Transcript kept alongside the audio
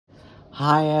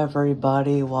Hi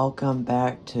everybody, welcome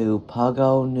back to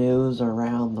Puggo News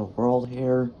around the world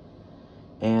here.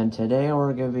 And today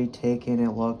we're going to be taking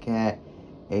a look at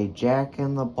a Jack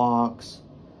in the Box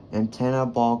antenna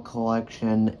ball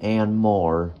collection and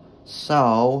more.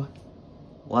 So,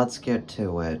 let's get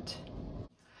to it.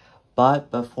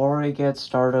 But before we get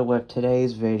started with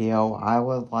today's video, I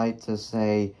would like to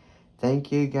say thank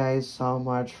you guys so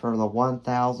much for the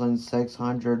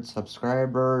 1,600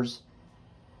 subscribers.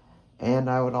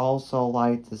 And I would also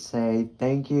like to say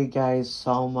thank you guys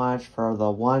so much for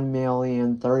the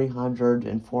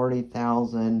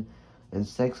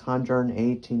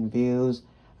 1,340,618 views.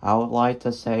 I would like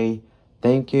to say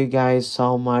thank you guys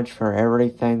so much for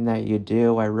everything that you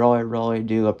do. I really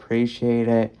do appreciate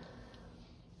it.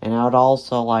 And I would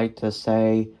also like to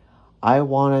say I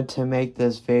wanted to make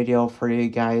this video for you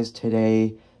guys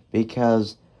today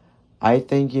because I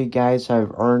think you guys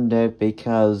have earned it,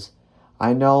 because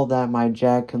I know that my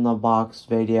Jack in the Box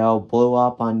video blew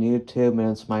up on YouTube and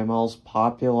it's my most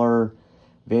popular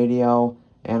video,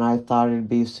 and I thought it'd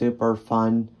be super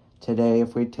fun today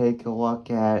if we take a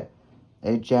look at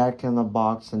a Jack in the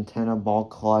Box antenna ball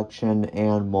collection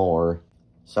and more.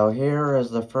 So here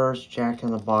is the first Jack in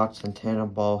the Box antenna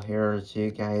ball here, as you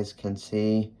guys can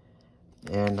see,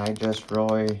 and I just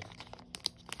really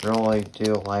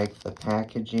do like the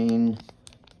packaging.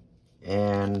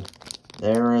 And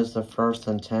there is the first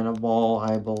antenna ball,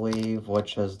 I believe,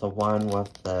 which is the one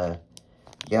with the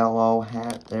yellow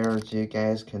hat there, as you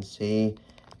guys can see.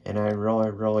 And I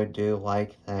really do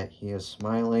like that he is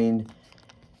smiling.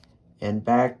 And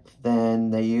back then,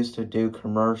 they used to do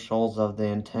commercials of the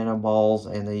antenna balls,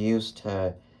 and they used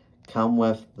to come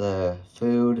with the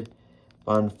food.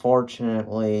 But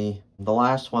unfortunately, the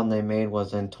last one they made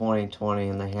was in 2020,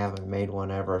 and they haven't made one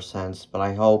ever since. But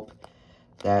I hope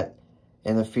that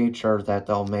in the future that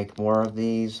they'll make more of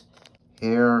these.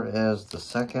 Here is the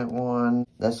second one.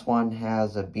 This one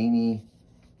has a beanie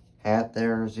hat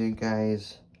there, as you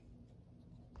guys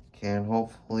can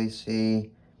hopefully see.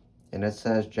 And it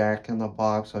says Jack in the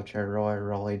Box, which I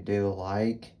really do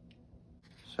like.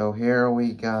 So here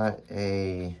we got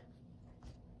a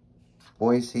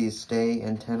Boise State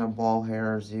antenna ball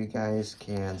here, as you guys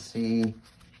can see.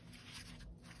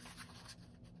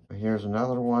 Here's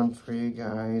another one for you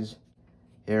guys.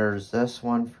 Here's this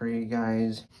one for you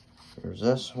guys. Here's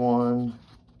this one.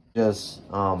 Just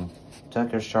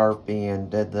took a Sharpie and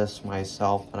did this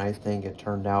myself, and I think it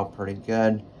turned out pretty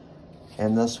good.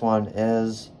 And this one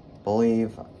is, I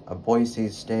believe, a Boise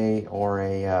State or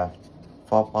a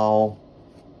football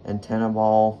antenna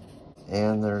ball.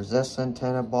 And there's this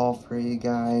antenna ball for you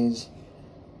guys.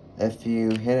 If you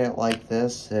hit it like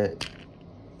this, it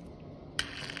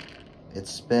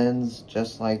spins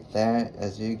just like that,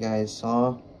 as you guys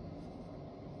saw.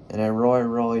 And I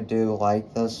really do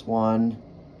like this one.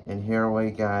 And here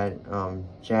we got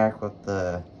Jack with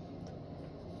the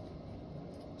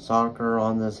soccer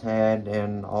on his head,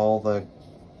 and all the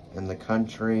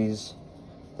countries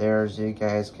there, as you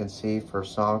guys can see, for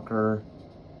soccer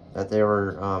that they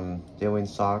were doing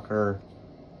soccer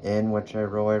in, which I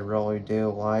really do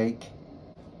like.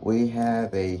 We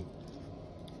have a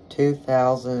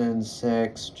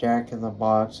 2006 Jack in the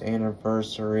Box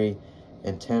anniversary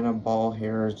antenna ball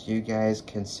here, as you guys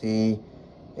can see,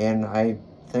 and I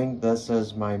think this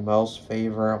is my most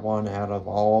favorite one out of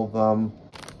all of them.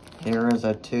 Here is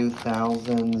a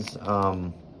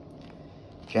 2000s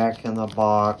Jack in the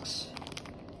Box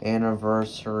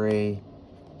anniversary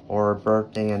or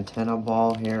birthday antenna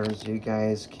ball here, as you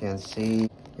guys can see.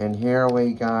 And here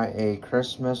we got a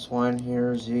Christmas one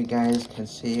here, as you guys can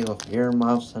see, with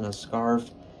earmuffs and a scarf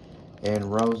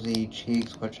and rosy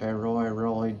cheeks, which I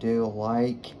really do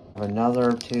like.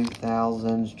 Another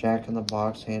 2000s Jack in the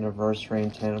Box anniversary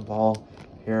antenna ball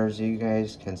here, as you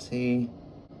guys can see,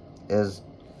 is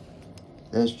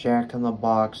this Jack in the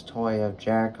Box toy of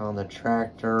Jack on the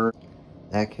tractor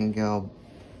that can go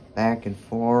back and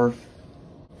forth.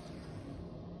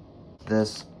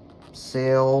 This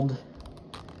sealed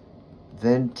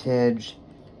vintage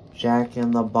Jack in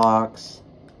the Box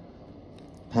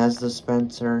Pez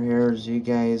dispenser here, as you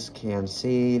guys can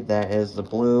see, that is the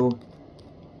blue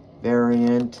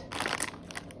variant.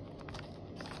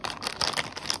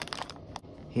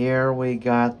 Here we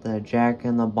got the Jack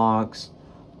in the Box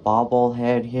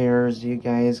bobblehead here, as you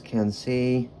guys can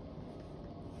see.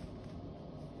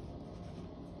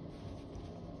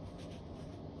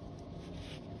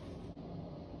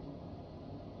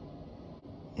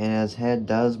 And his head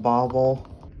does bobble.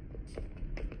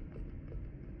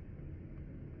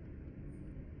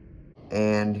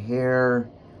 And here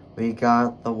we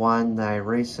got the one that I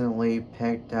recently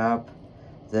picked up,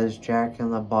 this Jack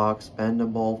in the Box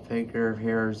bendable figure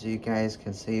here, as you guys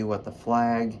can see, with the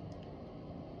flag.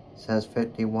 It says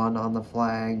 51 on the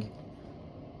flag.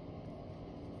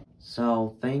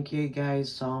 So thank you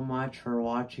guys so much for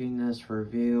watching this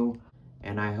review,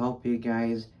 and I hope you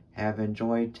guys have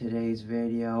enjoyed today's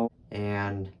video,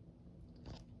 and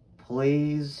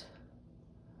please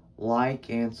like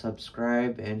and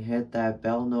subscribe and hit that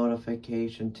bell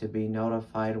notification to be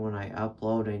notified when I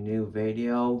upload a new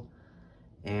video.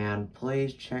 And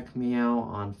please check me out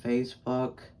on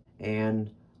Facebook,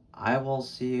 and I will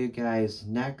see you guys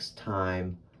next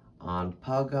time on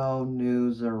Puggo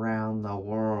News Around the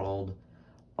World.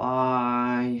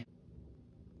 Bye!